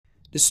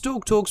The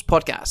Stork Talks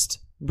podcast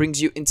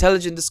brings you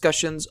intelligent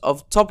discussions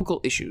of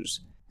topical issues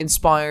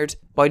inspired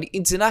by the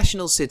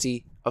international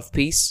city of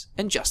peace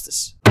and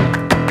justice.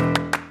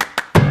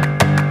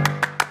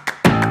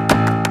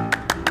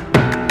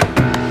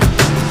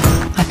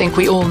 I think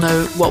we all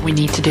know what we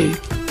need to do.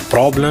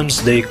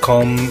 Problems, they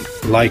come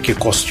like a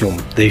costume.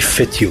 They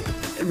fit you.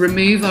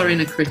 Remove our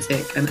inner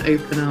critic and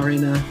open our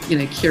inner,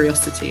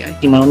 curiosity.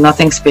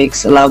 Nothing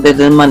speaks louder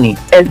than money.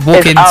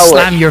 Walk in,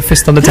 slam your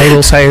fist on the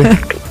table, say,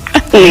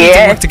 we need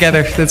to work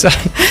together.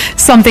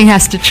 Something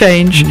has to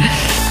change.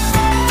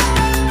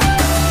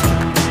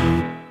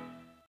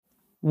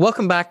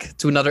 Welcome back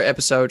to another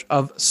episode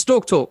of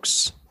Stork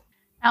Talks.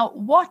 Now,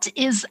 what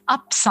is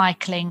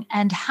upcycling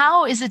and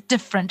how is it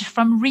different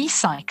from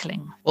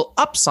recycling? Well,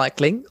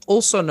 upcycling,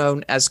 also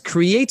known as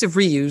creative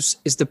reuse,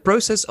 is the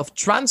process of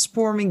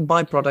transforming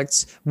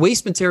byproducts,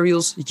 waste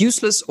materials,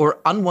 useless or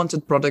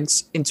unwanted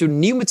products into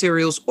new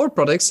materials or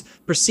products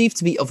perceived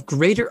to be of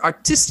greater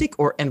artistic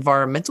or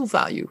environmental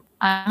value.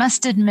 I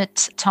must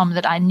admit, Tom,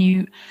 that I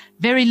knew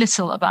very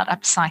little about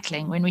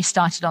upcycling when we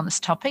started on this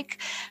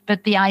topic,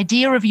 but the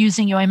idea of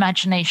using your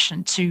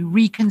imagination to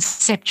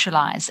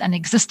reconceptualize an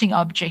existing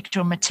object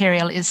or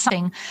material is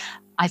something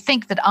I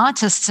think that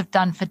artists have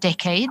done for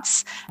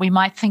decades. We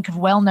might think of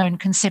well-known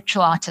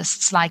conceptual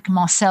artists like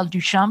Marcel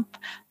Duchamp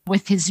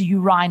with his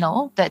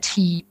urinal that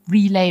he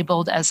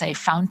relabeled as a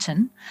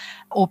fountain,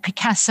 or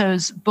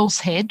Picasso's Bull's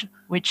Head,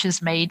 which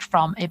is made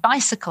from a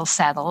bicycle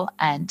saddle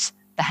and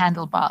the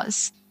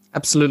handlebars.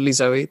 Absolutely,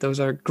 Zoe.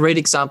 Those are great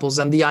examples.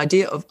 And the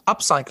idea of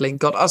upcycling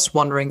got us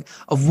wondering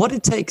of what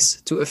it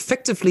takes to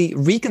effectively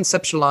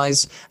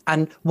reconceptualize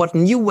and what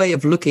new way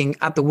of looking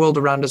at the world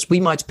around us we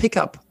might pick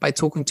up by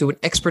talking to an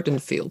expert in the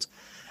field.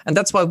 And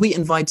that's why we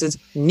invited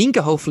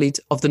Nienke Hoogvliet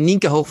of the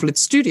Nienke Hoogvliet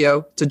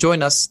Studio to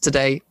join us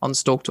today on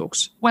Stork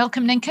Talks.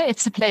 Welcome, Nienke.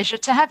 It's a pleasure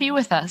to have you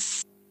with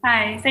us.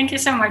 Hi, thank you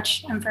so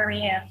much. I'm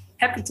very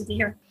happy to be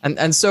here.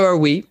 And so are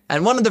we.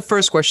 And one of the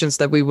first questions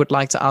that we would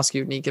like to ask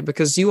you, Nienke,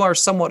 because you are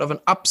somewhat of an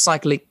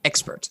upcycling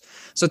expert.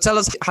 So tell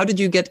us, how did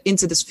you get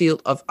into this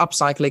field of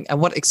upcycling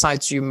and what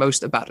excites you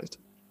most about it?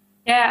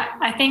 Yeah,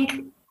 I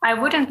think I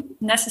wouldn't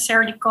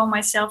necessarily call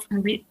myself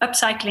an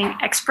upcycling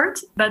expert,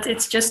 but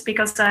it's just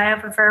because I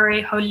have a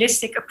very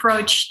holistic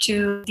approach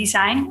to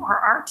design or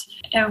art.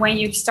 When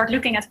you start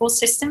looking at whole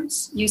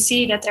systems, you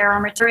see that there are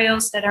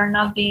materials that are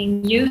not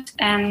being used,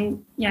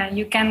 and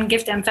you can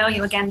give them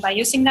value again by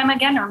using them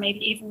again, or maybe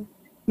even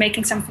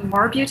making something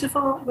more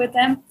beautiful with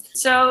them.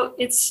 So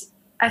it's,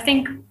 I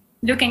think,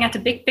 looking at the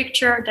big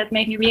picture that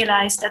made me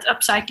realize that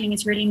upcycling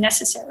is really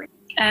necessary.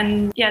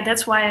 And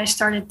that's why I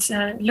started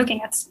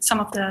looking at some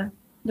of the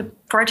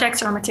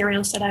projects or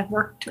materials that I've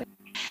worked with.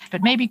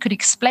 But maybe you could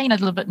explain a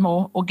little bit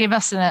more or give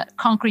us a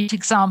concrete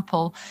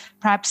example,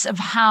 perhaps, of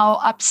how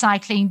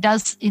upcycling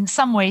does in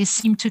some ways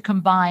seem to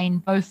combine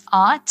both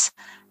art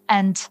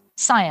and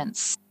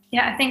science.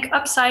 Yeah, I think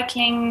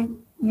upcycling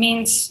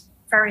means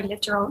very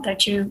literal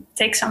that you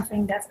take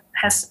something that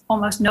has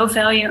almost no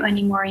value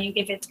anymore and you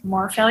give it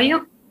more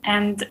value.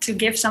 And to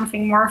give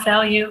something more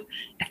value,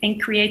 I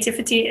think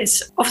creativity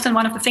is often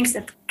one of the things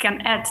that can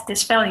add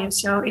this value.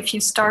 So if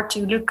you start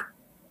to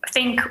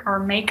think or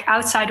make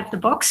outside of the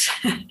box,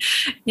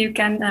 you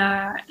can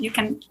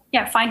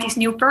find these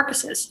new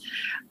purposes.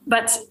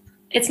 But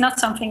it's not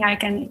something I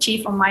can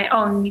achieve on my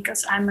own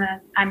because I'm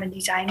a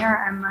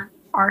designer, I'm an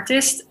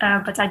artist,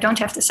 but I don't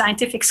have the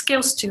scientific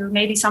skills to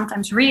maybe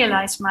sometimes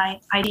realize my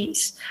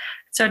ideas.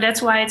 So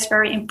that's why it's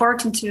very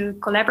important to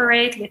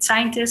collaborate with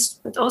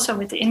scientists, but also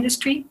with the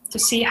industry to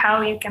see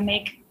how you can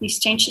make these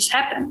changes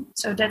happen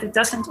so that it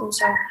doesn't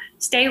also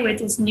stay with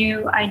this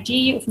new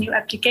idea of new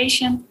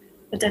application,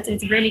 but that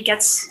it really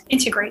gets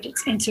integrated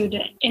into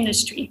the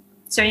industry.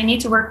 So you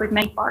need to work with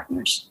many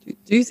partners.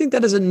 Do you think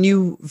that is a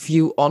new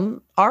view on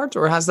art,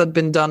 or has that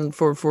been done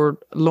for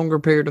a longer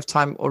period of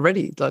time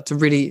already, to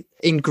really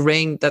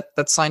ingrain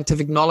that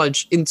scientific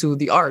knowledge into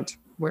the art?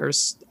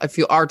 Whereas I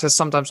feel art has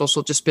sometimes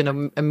also just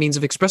been a means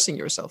of expressing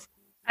yourself.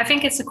 I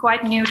think it's a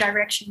quite new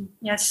direction,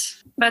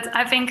 yes. But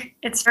I think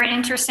it's very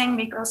interesting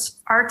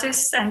because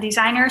artists and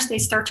designers, they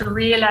start to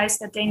realize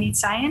that they need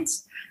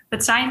science.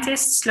 But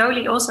scientists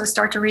slowly also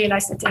start to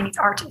realize that they need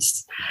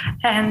artists.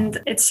 And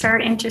it's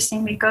very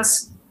interesting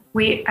because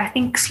I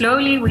think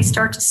slowly we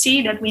start to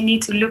see that we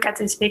need to look at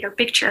this bigger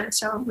picture.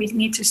 So we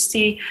need to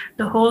see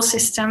the whole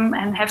system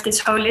and have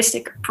this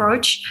holistic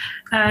approach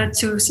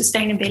to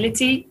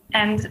sustainability.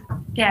 And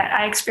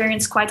I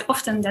experience quite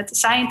often that the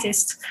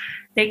scientists,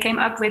 they came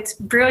up with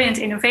brilliant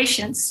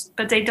innovations,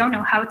 but they don't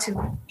know how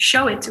to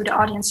show it to the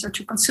audience or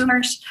to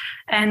consumers.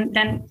 And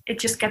then it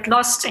just gets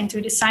lost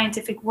into the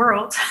scientific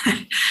world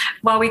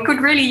while we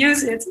could really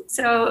use it.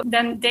 So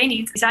then they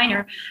need a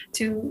designer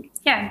to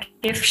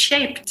give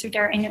shape to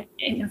their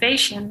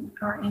innovation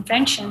or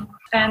invention.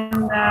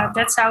 And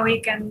that's how we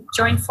can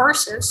join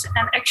forces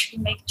and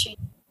actually make change.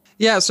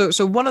 Yeah,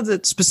 so one of the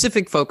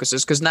specific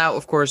focuses, because now,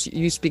 of course,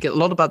 you speak a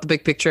lot about the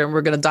big picture, and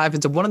we're going to dive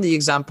into one of the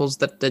examples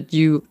that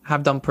you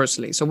have done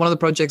personally. So one of the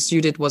projects you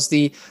did was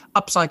the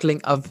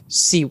upcycling of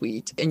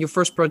seaweed. And your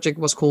first project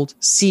was called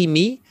See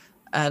Me.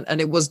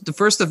 And it was the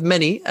first of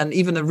many, and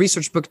even a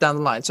research book down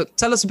the line. So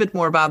tell us a bit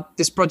more about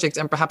this project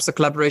and perhaps the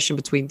collaboration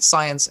between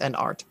science and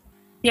art.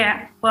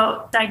 Yeah,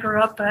 well, I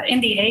grew up in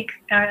The Hague,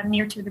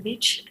 near to the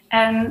beach.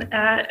 And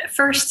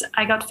first,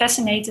 I got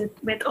fascinated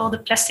with all the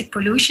plastic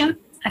pollution.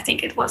 I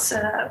think it was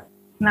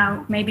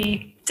now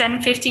maybe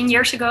 10, 15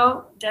 years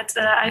ago that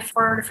I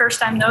for the first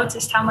time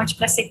noticed how much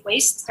plastic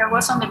waste there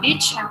was on the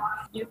beach. And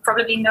you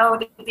probably know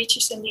that the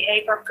beaches in The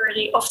Hague are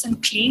pretty often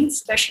cleaned,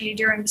 especially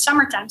during the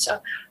summertime.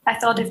 So I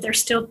thought if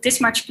there's still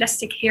this much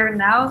plastic here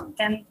now,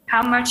 then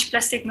how much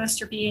plastic must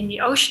there be in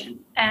the ocean?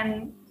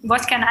 And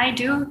what can I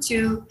do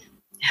to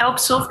help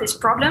solve this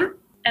problem?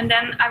 And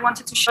then I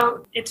wanted to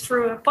show it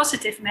through a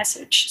positive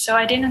message. So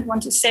I didn't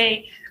want to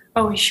say,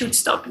 oh, we should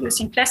stop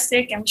using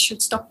plastic and we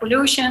should stop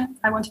pollution.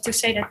 I wanted to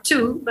say that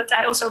too, but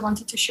I also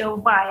wanted to show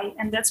why.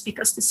 And that's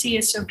because the sea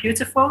is so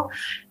beautiful,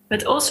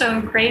 but also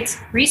a great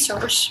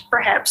resource,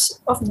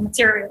 perhaps, of the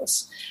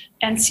materials.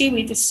 And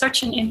seaweed is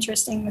such an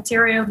interesting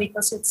material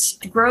because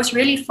it grows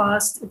really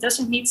fast. It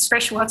doesn't need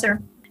fresh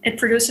water. It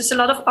produces a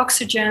lot of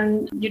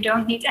oxygen. You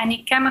don't need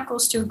any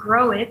chemicals to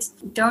grow it.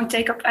 You don't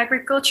take up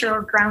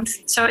agricultural ground.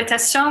 So it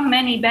has so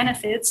many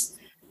benefits.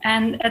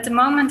 And at the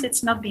moment,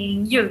 it's not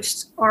being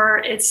used, or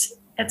it's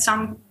at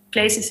some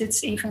places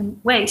it's even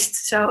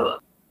waste. So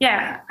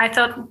yeah, I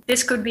thought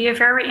this could be a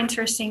very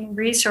interesting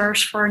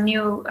resource for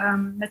new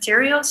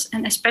materials,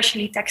 and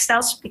especially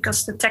textiles,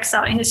 because the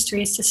textile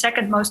industry is the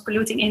second most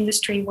polluting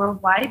industry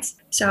worldwide.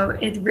 So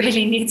it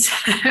really needs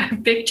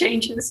big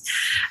changes.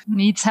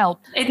 Needs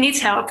help. It needs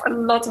help, a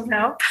lot of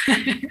help.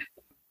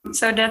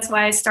 So that's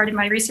why I started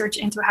my research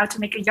into how to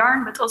make a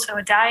yarn, but also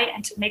a dye,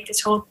 and to make this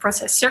whole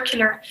process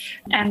circular.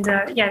 And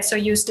so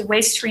use the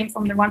waste stream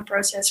from the one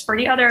process for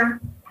the other.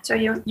 So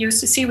you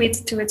use the seaweed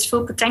to its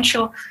full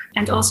potential,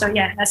 and also,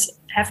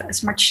 have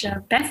as much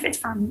benefit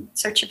from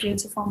such a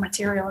beautiful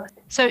material.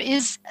 So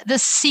is the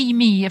Sea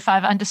Me, if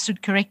I've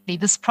understood correctly,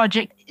 this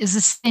project is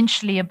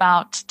essentially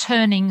about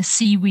turning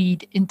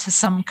seaweed into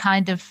some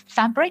kind of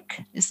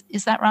fabric?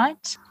 Is that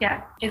right?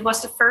 Yeah, it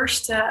was the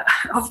first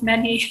of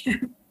many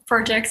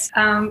projects,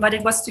 but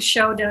it was to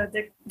show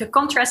the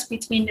contrast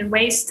between the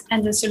waste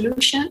and the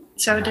solution.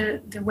 So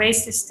the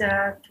waste is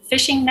the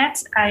fishing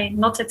net. I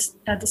knotted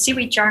the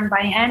seaweed yarn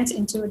by hand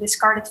into a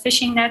discarded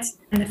fishing net,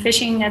 and the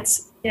fishing net,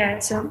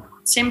 it's a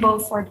symbol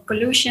for the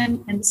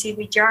pollution, and the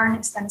seaweed yarn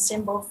is then a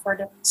symbol for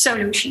the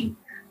solution.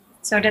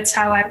 So that's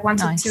how I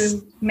wanted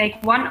to make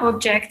one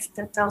object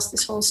that tells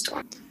this whole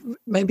story.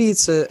 Maybe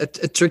it's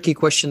a tricky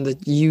question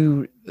that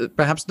you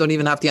perhaps don't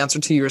even have the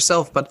answer to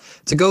yourself, but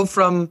to go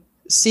from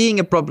seeing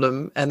a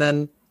problem and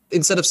then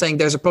instead of saying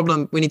there's a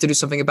problem, we need to do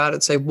something about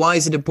it, say, why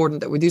is it important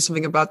that we do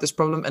something about this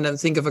problem? And then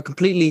think of a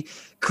completely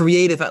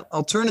creative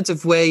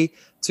alternative way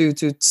to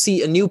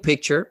see a new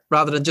picture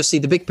rather than just see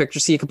the big picture,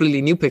 see a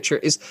completely new picture.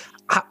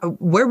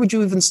 Where would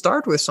you even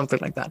start with something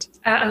like that?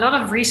 A lot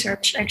of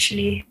research,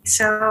 actually.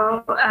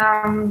 So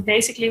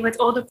basically with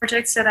all the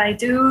projects that I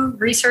do,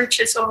 research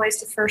is always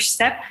the first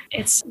step.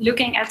 It's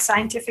looking at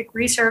scientific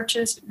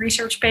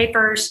research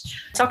papers,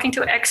 talking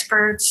to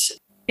experts,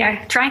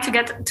 trying to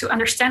get to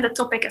understand the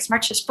topic as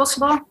much as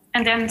possible,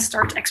 and then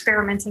start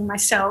experimenting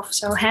myself.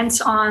 So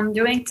hands-on,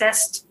 doing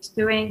tests,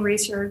 doing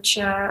research,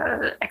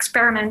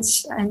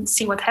 experiments, and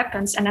see what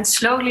happens. And then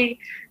slowly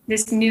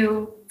this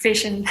new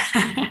vision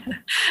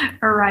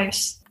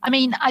arrives. I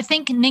mean, I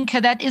think,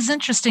 Nienke, that is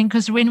interesting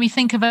because when we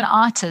think of an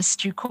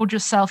artist, you called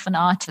yourself an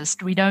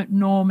artist. We don't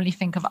normally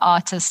think of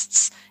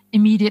artists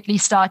immediately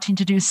starting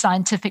to do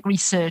scientific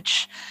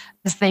research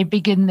as they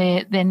begin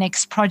their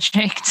next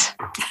project.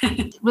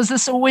 Was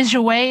this always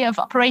your way of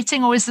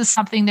operating, or is this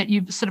something that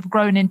you've sort of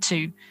grown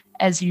into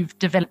as you've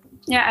developed?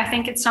 Yeah, I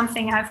think it's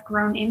something I've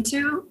grown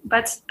into,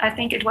 but I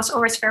think it was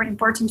always very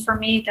important for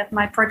me that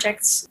my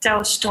projects tell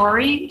a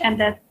story and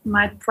that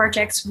my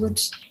projects would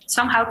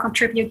somehow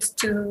contribute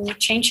to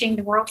changing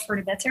the world for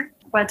the better.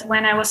 But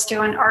when I was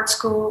still in art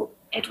school,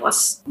 it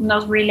was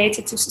not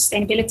related to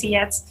sustainability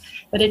yet,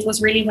 but it was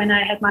really when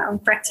I had my own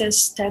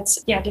practice that,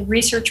 the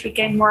research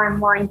became more and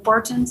more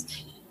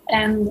important.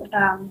 And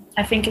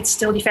I think it's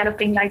still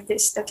developing like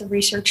this, that the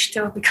research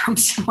still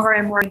becomes more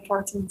and more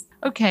important.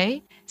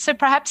 Okay. So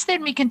perhaps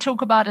then we can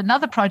talk about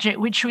another project,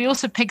 which we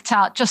also picked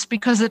out just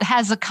because it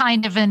has a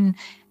kind of an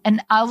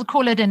I'll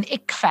call it an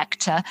ick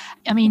factor.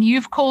 I mean,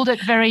 you've called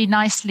it very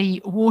nicely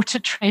water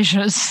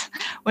treasures,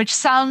 which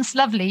sounds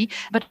lovely.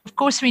 But of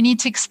course, we need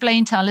to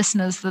explain to our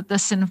listeners that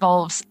this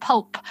involves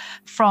pulp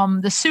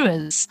from the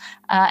sewers.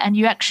 And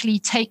you actually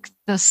take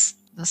this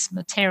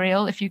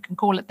material, if you can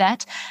call it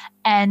that,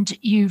 and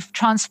you've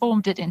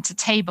transformed it into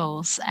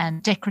tables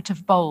and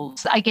decorative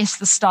bowls. I guess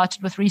this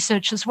started with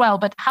research as well,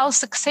 but how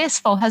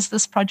successful has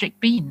this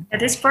project been?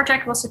 This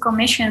project was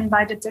commissioned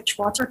by the Dutch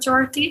water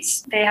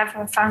authorities. They have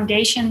a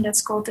foundation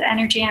that's called the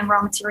Energy and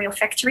Raw Material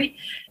Factory,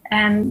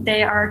 and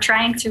they are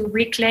trying to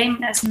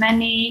reclaim as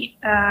many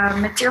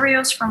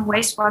materials from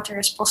wastewater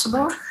as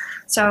possible.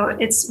 So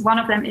one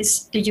of them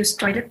is the used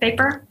toilet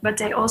paper, but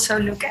they also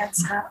look at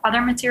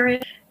other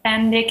materials.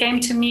 And they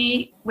came to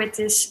me with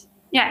this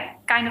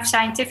kind of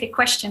scientific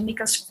question,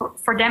 because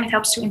for them it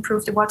helps to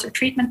improve the water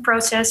treatment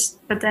process.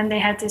 But then they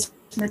had this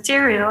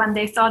material and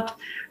they thought,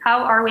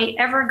 how are we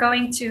ever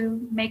going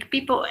to make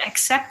people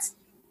accept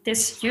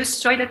this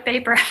used toilet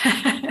paper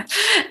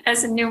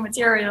as a new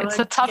material? It's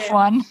a tough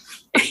one.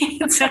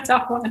 It's a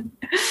tough one.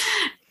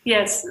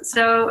 Yes.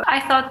 So I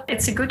thought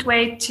it's a good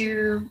way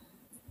to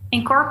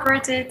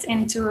incorporate it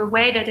into a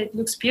way that it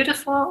looks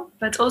beautiful,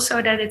 but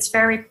also that it's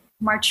very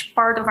much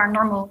part of our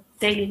normal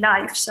daily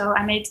life. So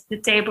I made the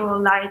table,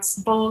 lights,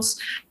 bowls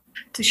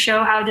to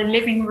show how the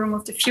living room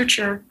of the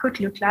future could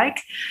look like,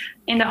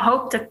 in the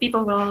hope that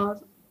people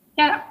will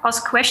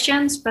ask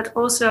questions, but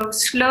also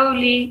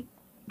slowly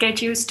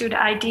get used to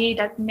the idea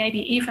that maybe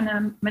even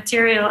a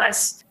material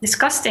as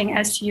disgusting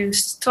as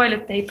used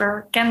toilet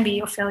paper can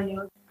be of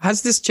value.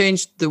 Has this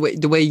changed the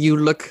way you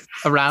look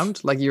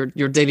around, like your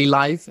daily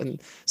life? And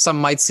some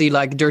might see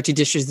like dirty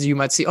dishes. You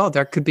might see, oh,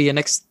 there could be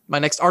my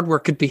next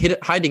artwork could be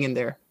hiding in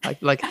there.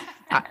 Like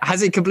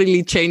has it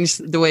completely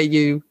changed the way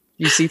you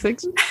see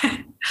things?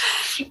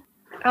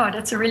 Oh,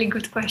 that's a really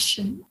good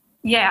question.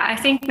 Yeah, I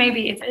think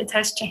maybe it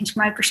has changed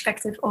my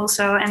perspective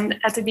also. And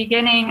at the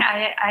beginning,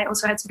 I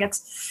also had to get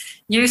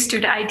used to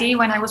the idea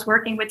when I was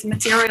working with the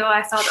material.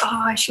 I thought,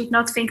 I should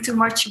not think too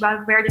much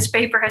about where this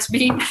paper has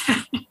been.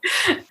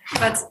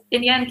 But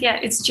in the end,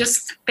 it's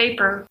just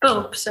paper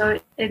pulp. So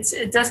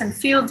it doesn't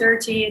feel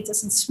dirty. It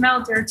doesn't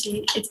smell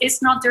dirty. It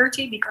is not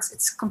dirty because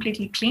it's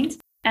completely cleaned.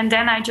 And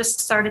then I just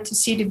started to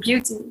see the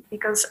beauty,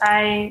 because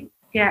I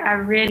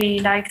really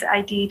like the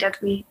idea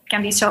that we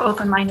can be so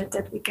open-minded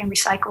that we can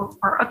recycle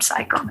or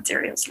upcycle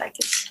materials like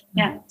this.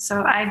 Yeah,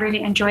 so I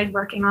really enjoyed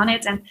working on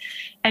it. And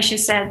as you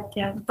said,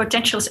 the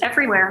potential is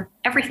everywhere.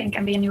 Everything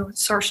can be a new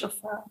source of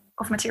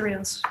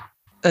materials.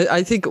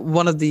 I think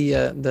one of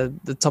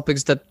the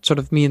topics that sort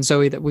of me and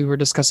Zoe that we were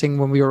discussing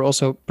when we were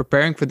also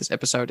preparing for this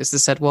episode is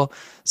this: well,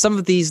 some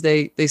of these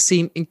they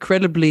seem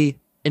incredibly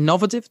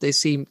innovative. They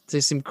seem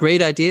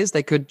great ideas.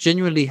 They could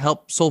genuinely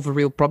help solve a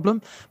real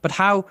problem. But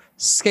how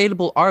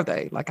scalable are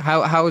they? Like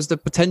how is the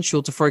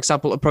potential to, for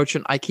example, approach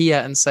an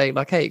IKEA and say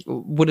like, hey,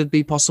 would it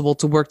be possible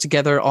to work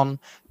together on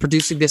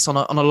producing this on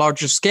a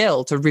larger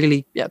scale to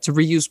really to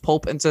reuse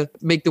pulp and to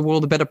make the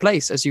world a better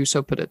place, as you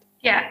so put it?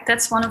 Yeah,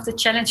 that's one of the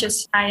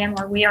challenges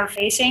we are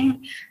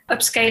facing.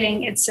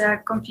 Upscaling, it's a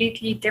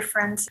completely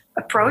different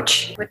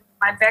approach. With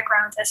my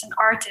background as an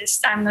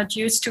artist, I'm not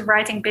used to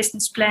writing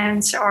business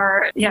plans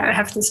or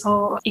have this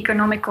whole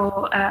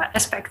economical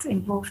aspect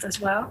involved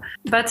as well.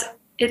 But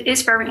it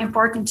is very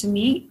important to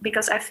me,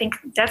 because I think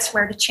that's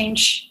where the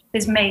change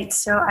is made.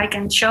 So I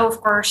can show, of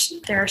course,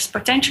 there's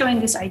potential in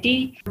this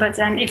idea, but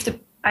then if the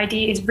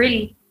idea is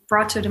really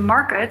brought to the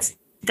market,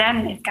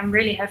 then it can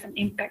really have an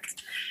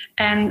impact.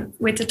 And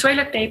with the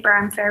toilet paper,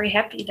 I'm very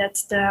happy that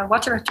the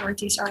water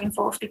authorities are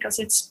involved, because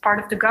it's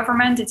part of the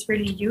government. It's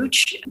really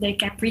huge. They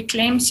can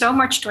reclaim so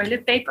much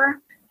toilet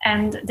paper,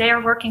 and they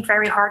are working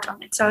very hard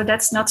on it. So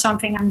that's not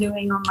something I'm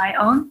doing on my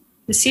own.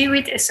 The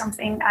seaweed is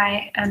something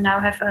I now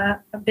have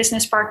a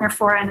business partner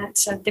for, and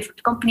it's a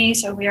different company.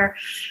 So we are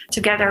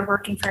together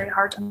working very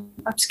hard on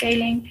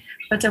upscaling.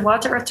 But the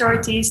water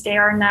authorities, they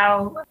are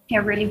now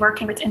really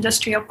working with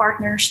industrial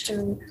partners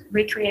to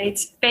recreate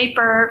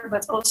paper,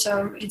 but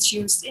also it's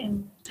used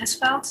in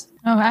asphalt.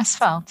 Oh,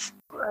 asphalt.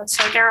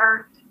 So there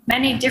are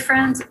many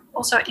different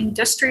also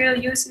industrial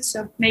uses.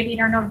 So maybe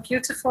they're not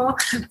beautiful,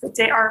 but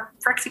they are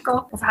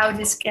practical of how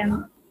this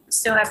can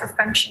still have a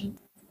function.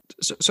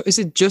 So is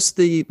it just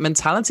the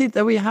mentality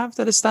that we have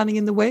that is standing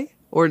in the way?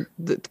 Or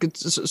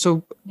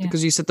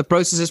because you said the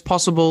process is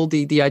possible,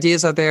 the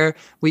ideas are there,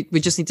 we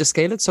just need to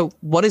scale it. So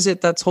what is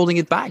it that's holding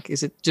it back?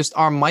 Is it just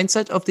our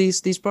mindset of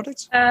these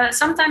products?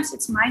 Sometimes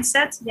it's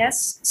mindset,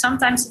 yes.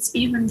 Sometimes it's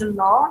even the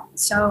law.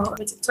 So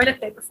with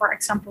toilet paper, for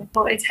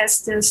example, it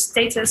has the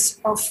status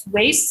of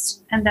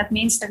waste, and that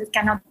means that it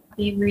cannot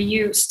be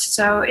reused.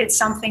 So it's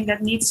something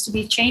that needs to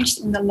be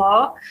changed in the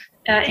law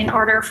in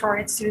order for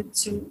it to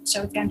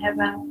so it can have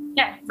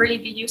really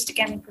be used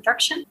again in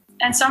production.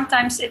 And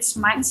sometimes it's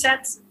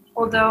mindset,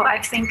 although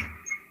I think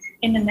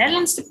in the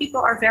Netherlands, the people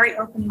are very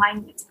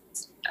open-minded.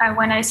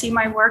 When I see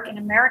my work in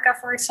America,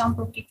 for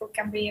example, people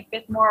can be a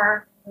bit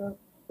more,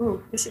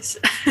 this is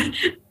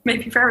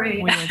maybe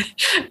very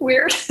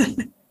weird.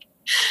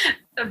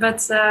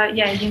 But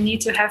you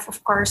need to have,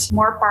 of course,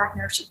 more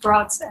partners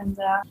abroad, and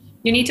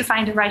you need to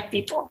find the right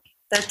people.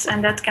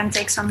 That can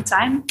take some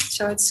time.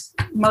 So it's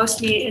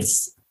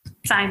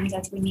time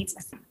that we need.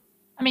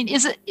 I mean,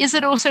 is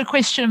it also a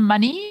question of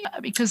money?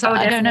 Because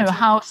I don't know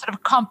how sort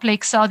of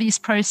complex are these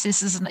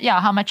processes, and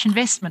how much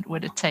investment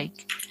would it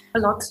take? A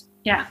lot.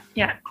 Yeah.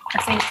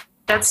 I think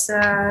that's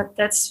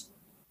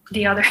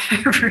the other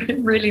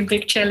really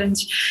big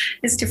challenge,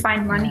 is to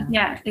find money.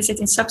 Is it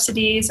in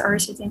subsidies or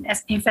is it in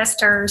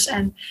investors?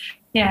 And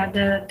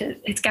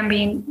it can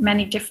be in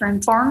many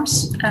different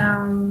forms.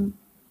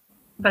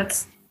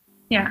 But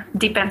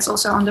depends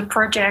also on the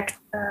project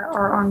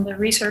or on the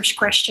research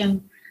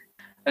question.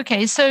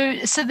 Okay, so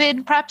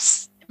then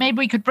perhaps maybe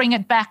we could bring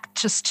it back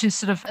just to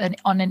sort of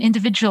on an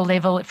individual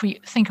level, if we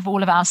think of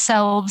all of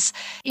ourselves,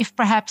 if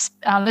perhaps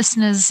our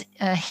listeners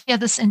hear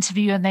this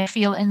interview and they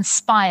feel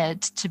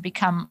inspired to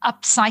become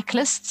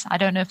upcyclists. I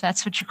don't know if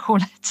that's what you call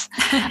it.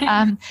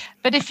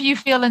 But if you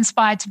feel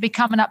inspired to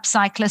become an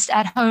upcyclist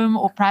at home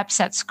or perhaps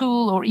at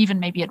school or even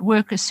maybe at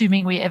work,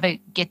 assuming we ever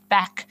get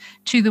back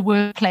to the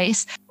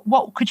workplace,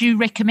 what could you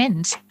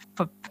recommend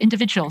for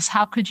individuals?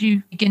 How could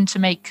you begin to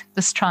make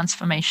this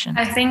transformation?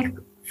 I think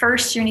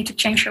first you need to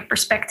change your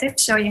perspective.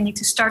 So you need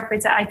to start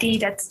with the idea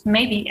that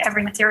maybe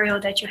every material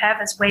that you have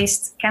as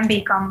waste can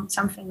become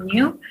something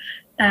new.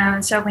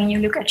 So when you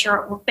look at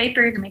your old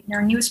paper, you make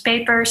your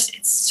newspapers,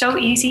 it's so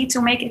easy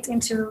to make it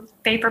into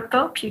paper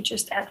pulp. You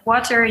just add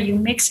water, you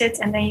mix it,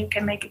 and then you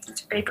can make it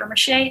into paper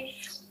mache.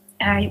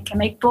 You can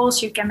make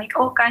bowls, you can make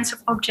all kinds of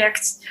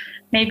objects.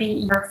 Maybe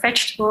your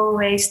vegetable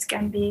waste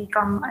can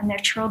become a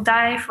natural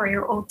dye for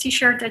your old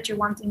T-shirt that you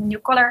want in a new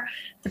color.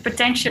 The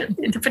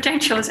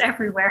potential is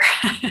everywhere.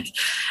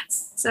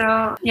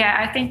 So yeah,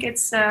 I think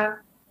it's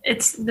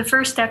the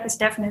first step is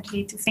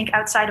definitely to think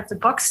outside of the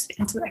box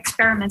and to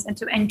experiment and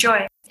to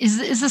enjoy.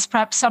 Is this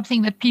perhaps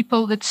something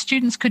that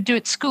students could do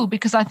at school?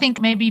 Because I think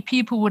maybe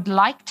people would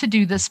like to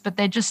do this, but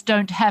they just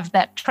don't have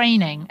that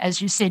training.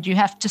 As you said, you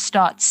have to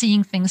start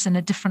seeing things in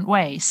a different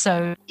way.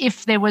 So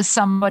if there was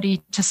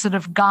somebody to sort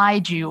of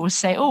guide you or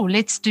say, oh,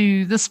 let's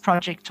do this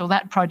project or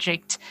that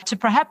project, to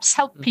perhaps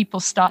help people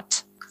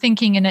start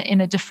thinking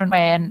in a different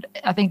way. And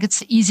I think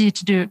it's easier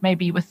to do it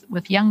maybe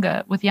with young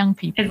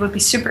people. It would be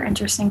super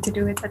interesting to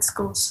do it at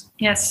schools.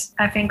 Yes,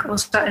 I think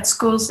also at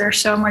schools there's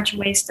so much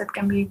waste that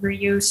can be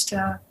reused.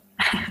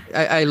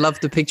 I love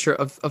the picture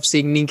of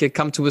seeing Nienke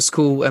come to a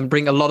school and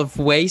bring a lot of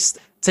waste,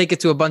 take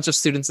it to a bunch of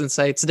students and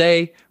say,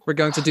 today we're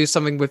going to do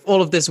something with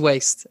all of this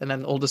waste. And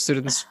then all the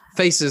students'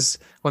 faces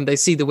when they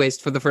see the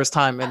waste for the first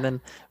time. And then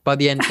by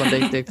the end,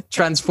 when they've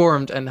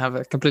transformed and have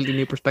a completely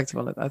new perspective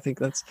on it. I think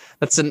that's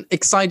an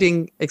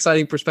exciting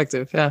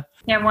perspective. Yeah.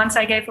 Yeah, once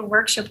I gave a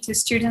workshop to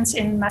students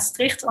in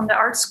Maastricht on the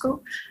art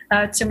school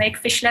to make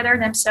fish leather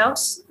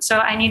themselves. So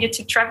I needed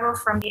to travel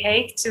from The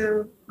Hague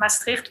to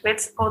Maastricht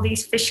with all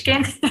these fish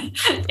skin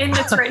in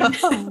the train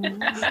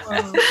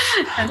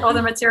and all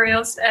the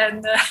materials.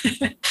 And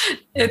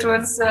it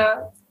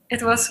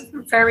was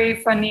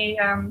very funny.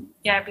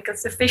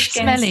 Because the fish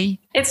skin, smelly.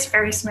 It's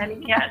very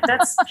smelly. Yeah,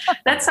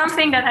 that's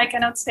something that I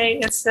cannot say.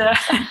 It's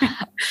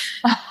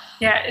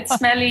it's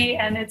smelly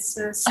and it's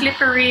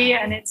slippery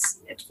and it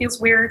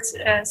feels weird.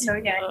 So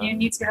you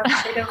need to have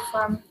a bit of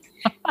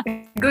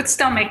a good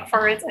stomach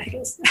for it, I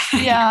guess.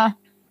 Yeah.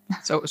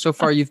 So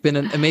far, you've been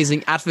an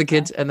amazing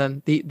advocate, and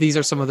then these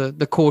are some of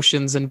the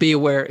cautions. And be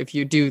aware if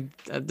you do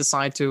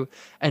decide to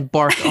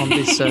embark on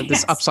this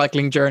this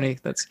upcycling journey.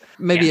 That's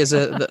maybe as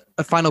a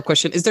final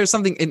question. Is there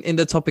something in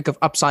the topic of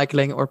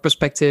upcycling or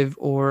perspective,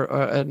 or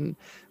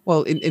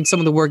in some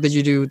of the work that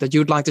you do that you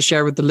would like to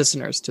share with the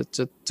listeners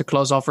to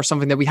close off, or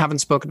something that we haven't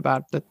spoken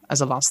about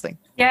as a last thing?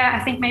 Yeah,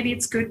 I think maybe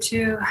it's good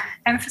to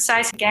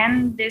emphasize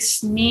again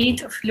this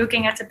need of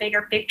looking at the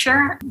bigger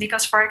picture,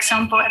 because, for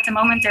example, at the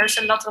moment there's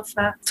a lot of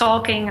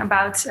talking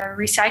about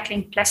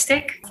recycling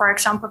plastic. For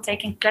example,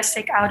 taking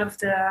plastic out of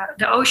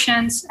the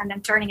oceans and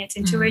then turning it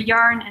into a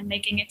yarn and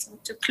making it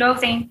into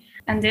clothing.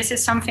 And this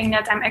is something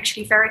that I'm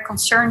actually very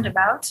concerned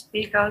about,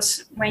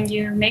 because when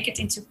you make it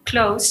into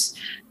clothes,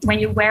 when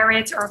you wear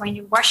it or when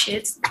you wash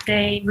it,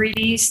 they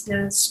release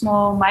the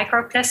small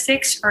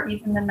microplastics or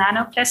even the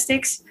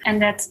nanoplastics.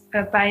 And that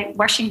by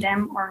washing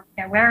them or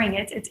wearing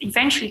it, it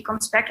eventually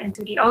comes back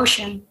into the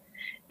ocean.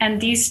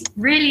 And these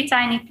really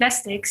tiny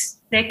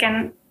plastics, they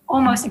can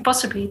almost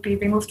impossibly be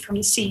removed from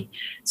the sea.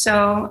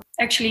 So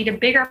actually the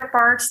bigger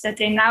parts that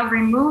they now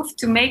remove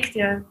to make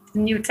the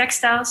new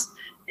textiles,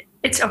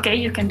 it's okay,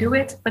 you can do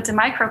it, but the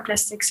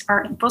microplastics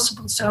are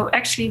impossible. So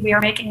actually we are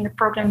making the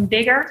problem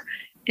bigger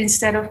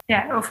instead of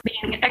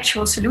being an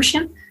actual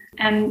solution.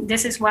 And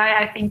this is why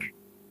I think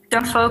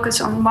don't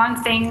focus on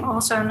one thing,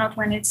 also not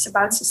when it's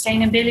about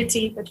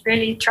sustainability, but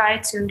really try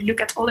to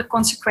look at all the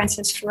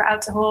consequences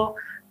throughout the whole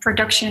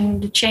production,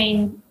 the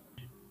chain.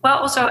 Well,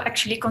 also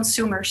actually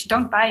consumers,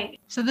 don't buy it.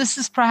 So this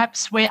is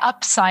perhaps where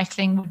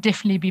upcycling would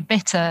definitely be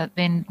better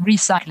than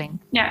recycling.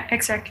 Yeah,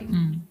 exactly.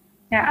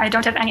 Yeah, I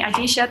don't have any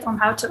ideas yet on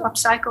how to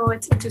upcycle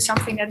it into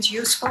something that is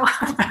useful,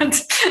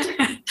 but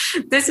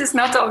this is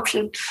not the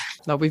option.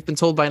 No, we've been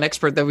told by an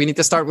expert that we need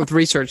to start with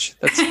research.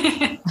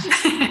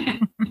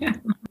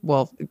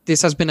 Well,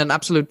 this has been an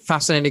absolute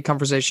fascinating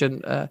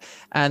conversation.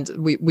 And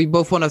we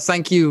both want to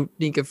thank you,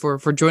 Nienke,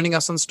 for joining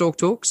us on Stoke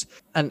Talks.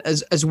 And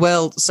as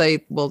well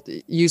say,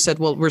 you said,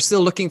 we're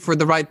still looking for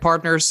the right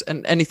partners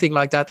and anything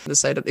like that. To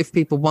say that if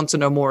people want to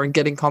know more and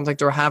get in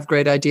contact or have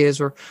great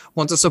ideas or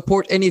want to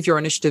support any of your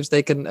initiatives,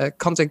 they can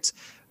contact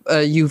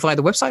you via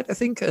the website, I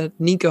think,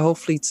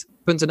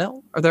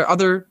 nienkehofvliet.nl. Are there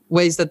other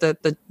ways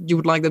that you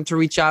would like them to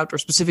reach out, or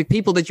specific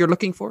people that you're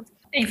looking for?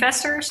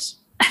 Investors.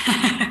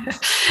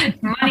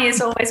 Money is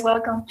always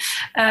welcome.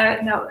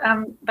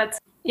 But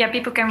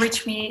people can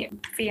reach me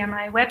via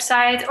my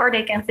website, or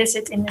they can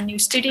visit in the new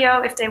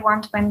studio if they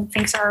want, when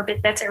things are a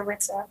bit better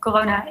with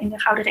corona in the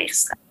Gouden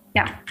Regenstraat.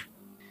 Yeah.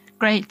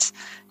 Great.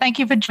 Thank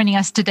you for joining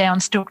us today on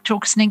Stork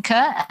Talks,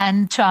 Ninka.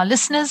 And to our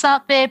listeners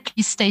out there,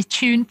 please stay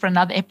tuned for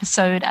another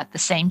episode at the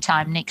same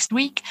time next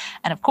week.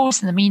 And of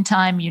course, in the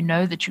meantime, you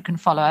know that you can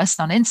follow us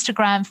on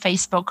Instagram,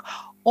 Facebook,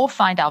 or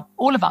find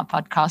all of our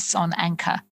podcasts on Anchor.